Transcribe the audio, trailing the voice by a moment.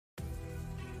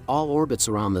All orbits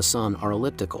around the Sun are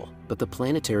elliptical, but the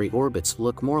planetary orbits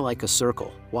look more like a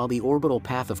circle, while the orbital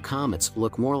path of comets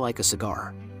look more like a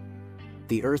cigar.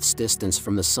 The Earth's distance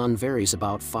from the Sun varies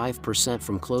about 5%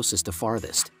 from closest to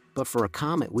farthest, but for a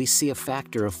comet we see a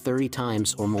factor of 30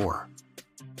 times or more.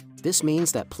 This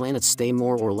means that planets stay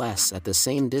more or less at the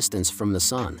same distance from the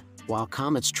Sun, while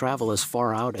comets travel as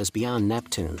far out as beyond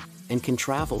Neptune, and can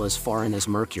travel as far in as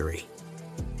Mercury.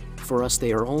 For us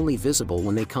they are only visible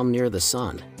when they come near the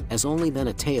Sun, as only then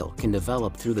a tail can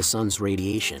develop through the Sun's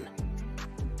radiation.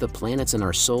 The planets in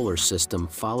our solar system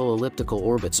follow elliptical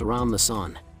orbits around the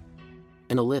Sun.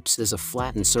 An ellipse is a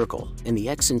flattened circle, and the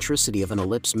eccentricity of an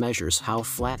ellipse measures how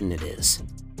flattened it is.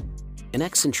 An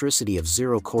eccentricity of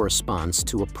 0 corresponds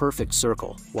to a perfect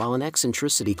circle, while an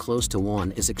eccentricity close to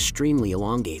 1 is extremely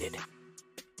elongated.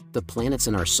 The planets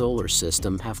in our solar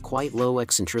system have quite low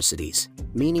eccentricities,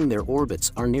 meaning their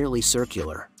orbits are nearly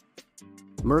circular.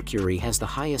 Mercury has the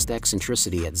highest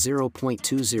eccentricity at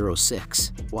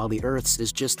 0.206, while the Earth's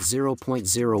is just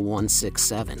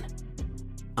 0.0167.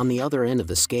 On the other end of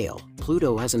the scale,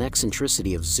 Pluto has an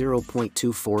eccentricity of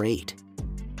 0.248.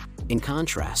 In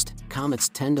contrast, comets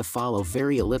tend to follow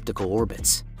very elliptical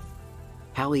orbits.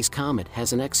 Halley's Comet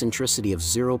has an eccentricity of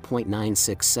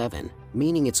 0.967,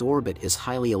 meaning its orbit is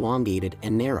highly elongated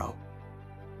and narrow.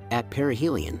 At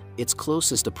perihelion, its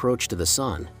closest approach to the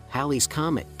Sun, Halley's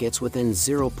Comet gets within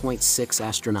 0.6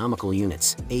 astronomical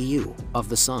units, AU, of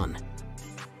the Sun.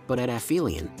 But at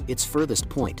aphelion, its furthest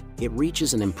point, it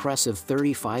reaches an impressive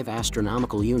 35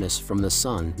 astronomical units from the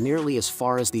Sun, nearly as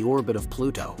far as the orbit of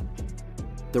Pluto.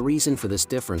 The reason for this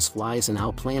difference lies in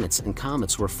how planets and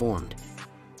comets were formed.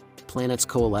 Planets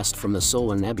coalesced from the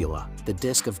solar nebula, the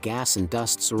disk of gas and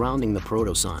dust surrounding the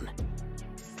protosun.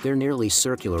 Their nearly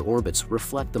circular orbits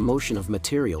reflect the motion of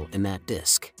material in that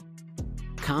disk.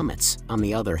 Comets, on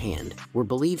the other hand, were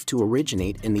believed to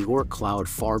originate in the Oort cloud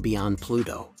far beyond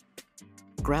Pluto.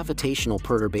 Gravitational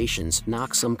perturbations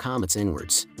knock some comets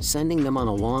inwards, sending them on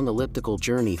a long elliptical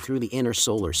journey through the inner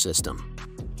solar system.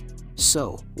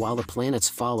 So, while the planets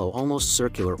follow almost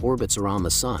circular orbits around the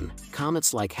Sun,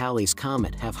 comets like Halley's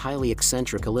Comet have highly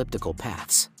eccentric elliptical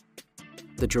paths.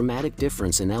 The dramatic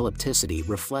difference in ellipticity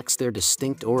reflects their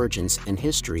distinct origins and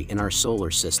history in our solar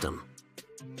system.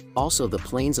 Also, the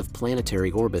planes of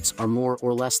planetary orbits are more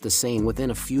or less the same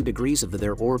within a few degrees of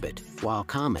their orbit, while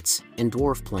comets and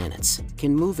dwarf planets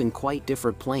can move in quite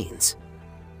different planes.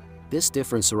 This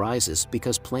difference arises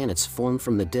because planets formed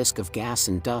from the disk of gas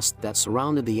and dust that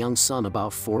surrounded the young Sun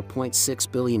about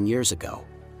 4.6 billion years ago.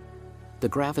 The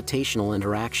gravitational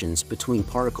interactions between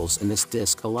particles in this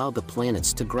disk allowed the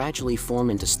planets to gradually form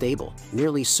into stable,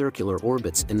 nearly circular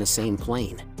orbits in the same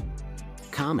plane.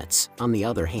 Comets, on the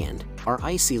other hand, are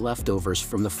icy leftovers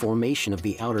from the formation of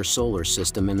the outer solar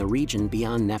system in the region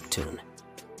beyond Neptune.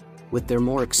 With their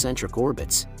more eccentric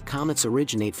orbits, comets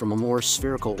originate from a more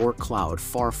spherical Oort cloud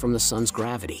far from the Sun's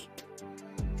gravity.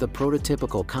 The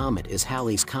prototypical comet is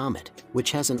Halley's Comet,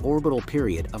 which has an orbital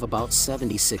period of about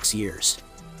 76 years.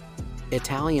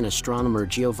 Italian astronomer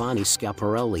Giovanni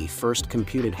Schiaparelli first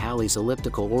computed Halley's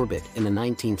elliptical orbit in the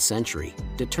 19th century,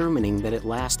 determining that it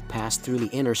last passed through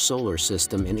the inner solar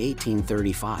system in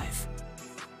 1835.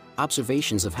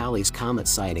 Observations of Halley's Comet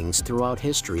sightings throughout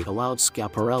history allowed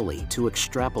Schiaparelli to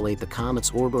extrapolate the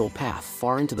comet's orbital path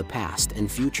far into the past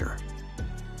and future.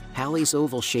 Halley's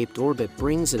oval-shaped orbit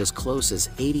brings it as close as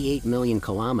 88 million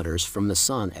kilometers from the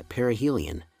Sun at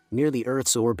perihelion, near the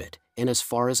Earth's orbit, and as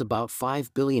far as about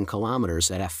 5 billion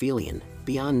kilometers at aphelion,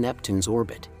 beyond Neptune's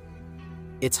orbit.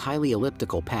 Its highly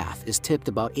elliptical path is tipped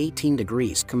about 18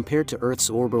 degrees compared to Earth's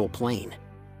orbital plane.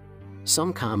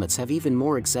 Some comets have even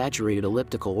more exaggerated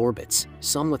elliptical orbits,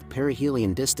 some with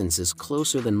perihelion distances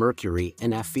closer than Mercury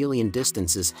and aphelion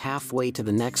distances halfway to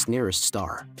the next nearest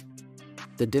star.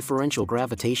 The differential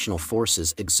gravitational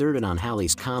forces exerted on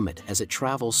Halley's Comet as it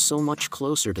travels so much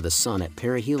closer to the Sun at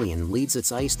perihelion leads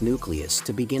its iced nucleus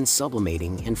to begin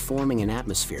sublimating and forming an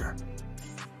atmosphere.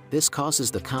 This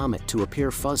causes the comet to appear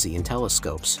fuzzy in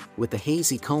telescopes, with the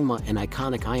hazy coma and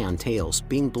iconic ion tails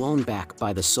being blown back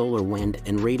by the solar wind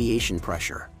and radiation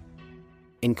pressure.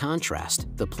 In contrast,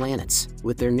 the planets,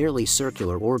 with their nearly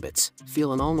circular orbits,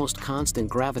 feel an almost constant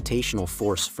gravitational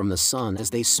force from the Sun as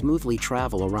they smoothly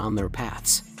travel around their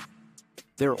paths.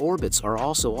 Their orbits are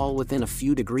also all within a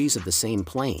few degrees of the same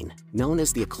plane, known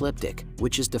as the ecliptic,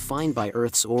 which is defined by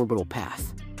Earth's orbital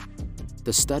path.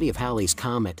 The study of Halley's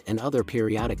Comet and other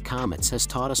periodic comets has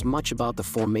taught us much about the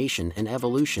formation and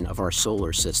evolution of our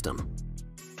solar system.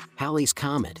 Halley's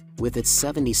Comet, with its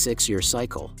 76-year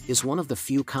cycle, is one of the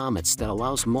few comets that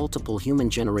allows multiple human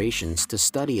generations to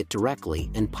study it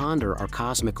directly and ponder our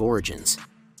cosmic origins.